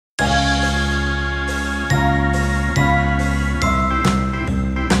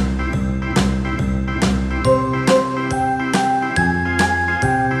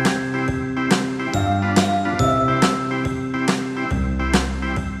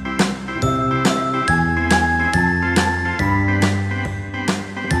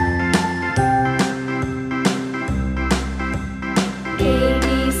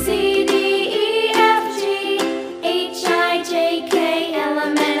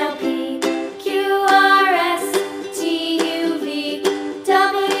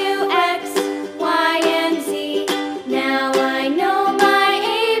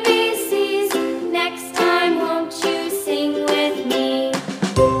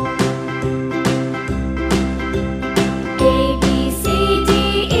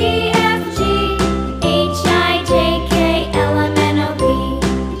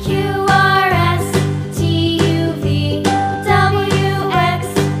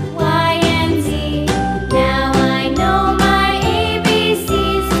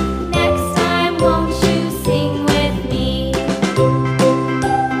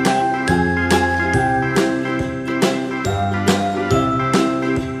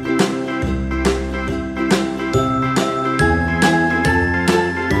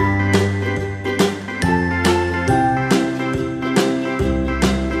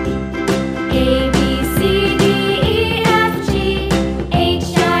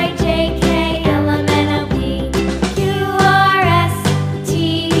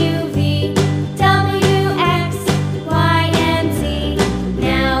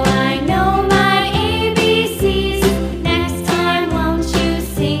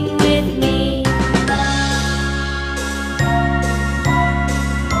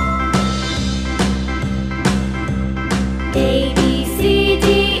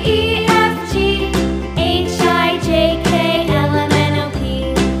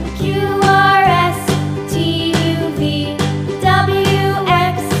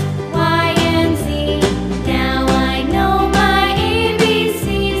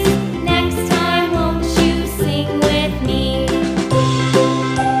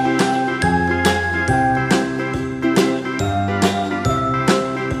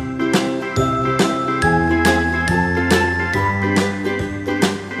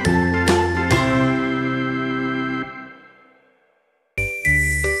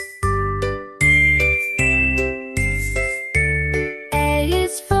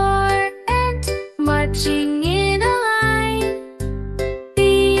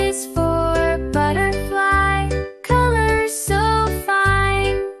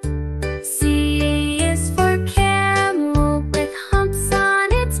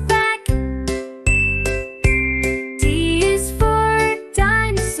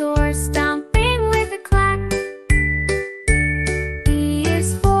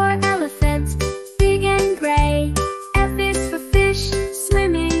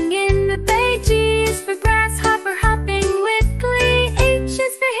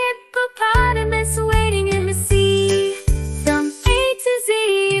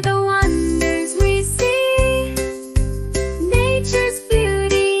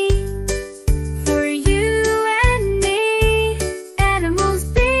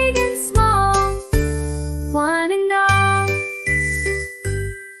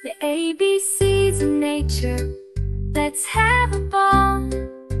ABC's in nature, let's have a ball.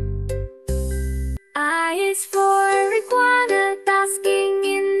 I is for iguana basking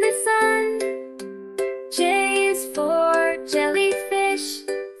in the sun. J is for jellyfish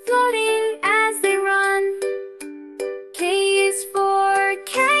floating as they run. K is for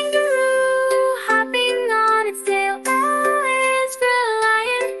kangaroo hopping on its tail. L is for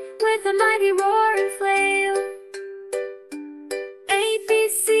lion with a mighty roar and flail. A, B,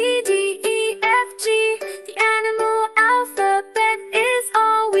 C, D, E, F, G, the animal alphabet is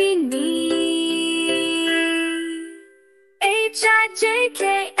all we need. H, I, J,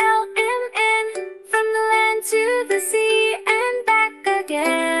 K, L, M, N, from the land to the sea and back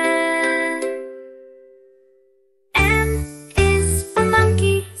again. M is for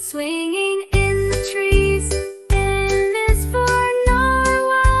monkey swinging in the trees. N is for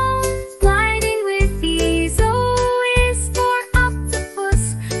narwhal gliding with ease. O is for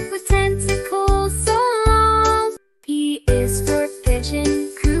octopus with tentacles so long. P is for pigeon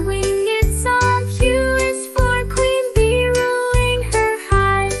cooing its song. Q is for queen bee ruling her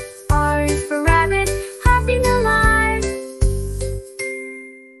hive. R is for rabbit hopping alive.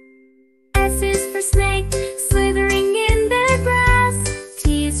 S is for snake slithering in the grass.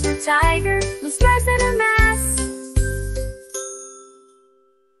 T is for tiger with stripes and a mask.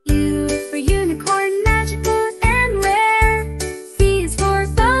 U for unicorn, magical and rare. V is for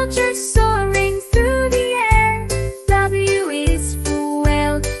vulture soaring through the air. W is for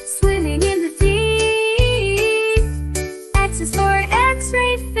whale swimming in the deep. X is for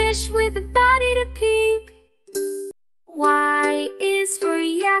X-ray fish with a body to peep. Y is for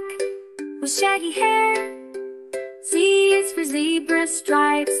yak with shaggy hair. Z is for zebra,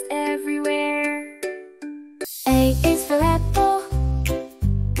 stripes everywhere. A is for apple,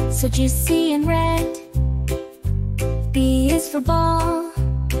 so juicy and red. B is for ball,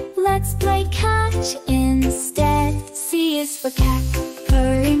 let's play catch instead. C is for cat,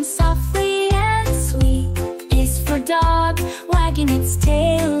 purring softly and sweet. Is for dog, wagging its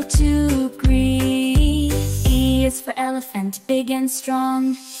tail to greet. E is for elephant, big and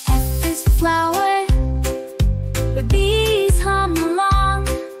strong. F is for flower, the bees hum along.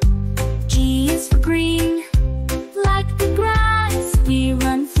 G is for green, like the grass we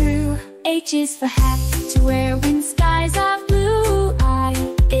run through. H is for hat, to wear when skies are blue. I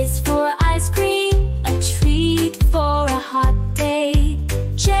is for ice cream, a treat for a hot day.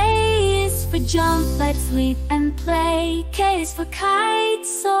 J is for jump, let's leap and play. K is for kite,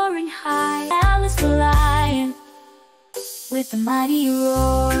 soaring high. L is for lion, with a mighty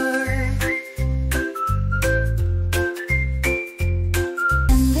roar.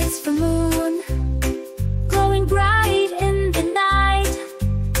 M is for moon, glowing bright in the night.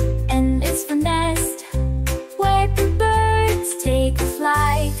 N is for nest, where the birds take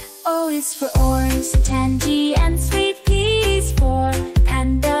flight. O is for orange, tangy and sweet. P is for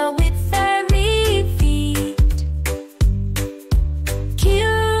panda with furry feet. Q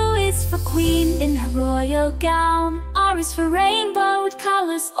is for queen in her royal gown. R is for rainbow with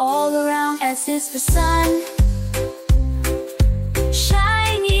colors all around. S is for sun,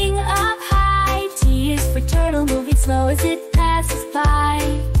 shining up high. T is for turtle, moving slow as it passes by.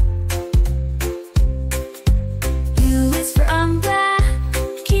 U is for umbrella,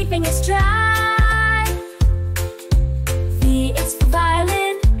 keeping us dry. V is for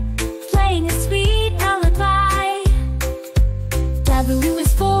violin, playing a sweet lullaby. W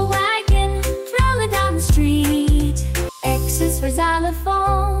is for wagon, rolling down the street. X is for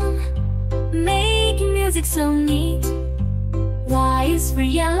xylophone, making music so neat. Y is for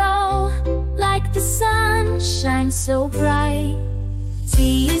yellow, like the sun shines so bright.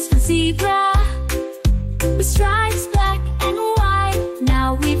 Z is for zebra, with stripes black and white.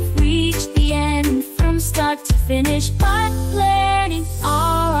 Now we've reached the end, from start to finish. But learning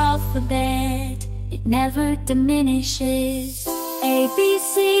our alphabet, it never diminishes. A, B,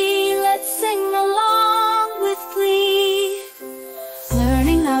 C, let's sing along with glee.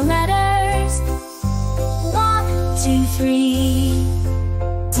 Learning our letters, 1, 2, 3.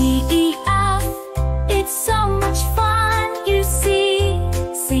 D, E, F, it's so much fun, you see.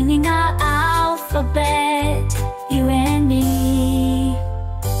 Singing our alphabet, you and me.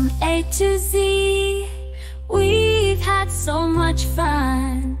 From A to Z, we've had so much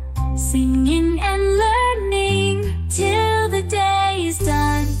fun. Singing and learning till the day is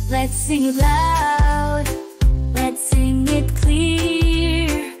done. Let's sing it loud, let's sing it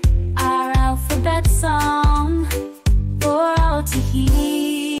clear. Our alphabet song for all to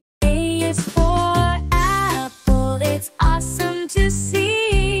hear. A is for apple, it's awesome to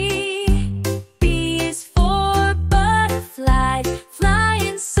see. B is for butterfly,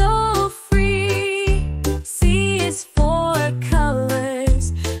 flying so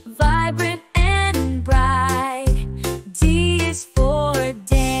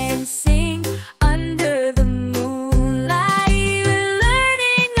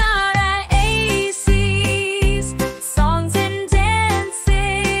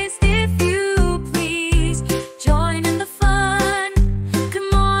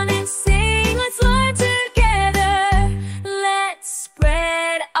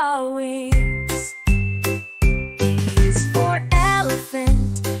our wings. E is for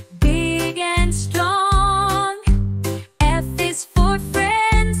elephant, big and strong. F is for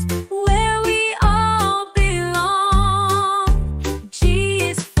friends, where we all belong. G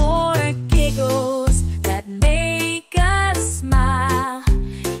is for giggles that make us smile.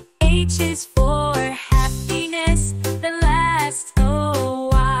 H is for happiness that lasts a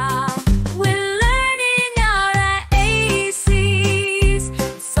while. We're learning our ABCs,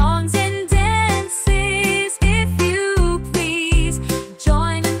 songs and dances. If you please,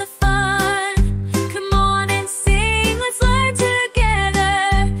 join in the fun. Come on and sing, let's learn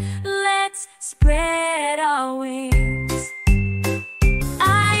together. Let's spread our wings.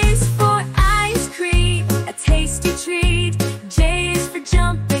 I is for ice cream, a tasty treat. J is for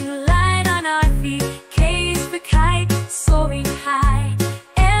jumping light on our feet. K is for kite, soaring high.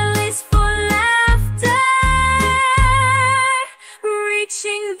 L is for laughter,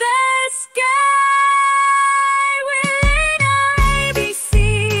 reaching the sky. We learn our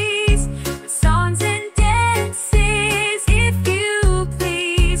ABCs, songs and dances. If you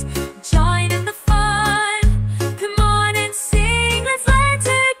please, join in the fun. Come on and sing, let's learn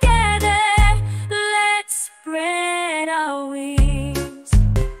together. Let's spread our wings.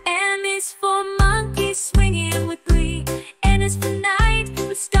 M is for monkey, swinging with glee. N is for night,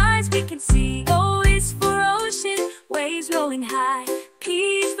 with stars we can see. O is for ocean, waves rolling high.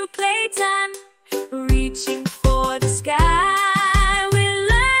 P is for playtime, reaching for the sky. We're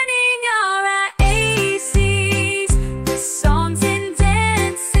learning our ABCs, songs and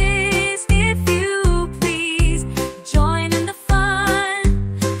dances. If you please, join in the fun.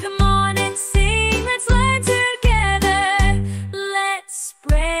 Come on and sing, let's learn together. Let's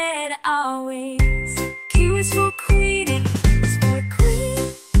spread our wings. Q is for queen, and Q is for queen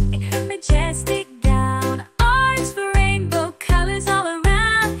in her majestic gown. R is for rainbow colors all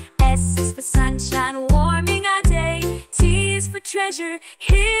around. S is for sunshine warming our day. T is for treasure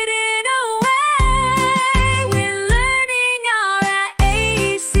hidden away.